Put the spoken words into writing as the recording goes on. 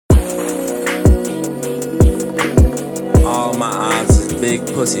big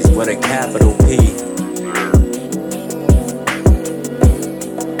pussies with a capital P.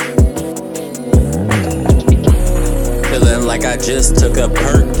 Feeling like I just took a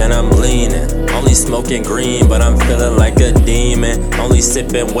perk and I'm leaning. Only smoking green, but I'm feeling like a demon. Only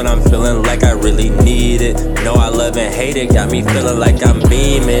sipping when I'm feeling like I really need it. No, I love and hate it, got me feeling like I'm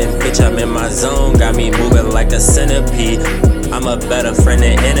beaming. Bitch, I'm in my zone, got me moving like a centipede. I'm a better friend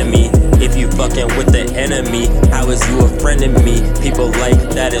than enemy. If you fucking with the enemy, how is you a friend of me? People like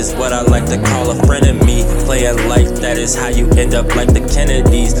that is what I like to call a friend of me. Playing like that is how you end up like the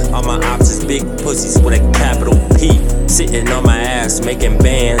Kennedys. All my ops is big pussies with a capital P. Sitting on my ass making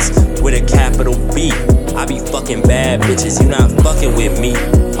bands with a capital B. I be fucking bad bitches, you not fucking with me.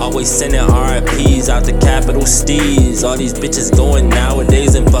 Always sending RIPs out to capital steez. All these bitches going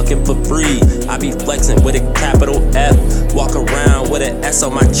nowadays and fucking for free. I be flexing with a capital F. Walk around with an S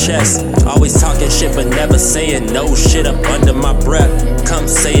on my chest. Always talking shit but never saying no shit up under my breath. Come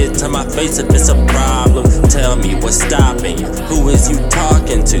say it to my face if it's a problem. Tell me what's stopping you. Who is you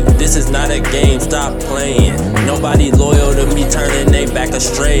talking to? This is not a game, stop playing. Nobody loyal to me turning they back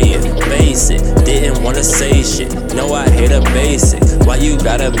astray. Face it, didn't wanna say shit. No, I hate a basic. Why you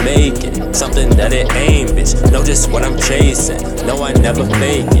gotta make it something that it ain't, bitch? Know just what I'm chasing. No, I never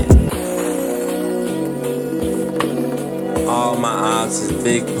fake it. All my ops is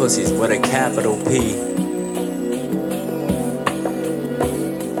big pussies with a capital P.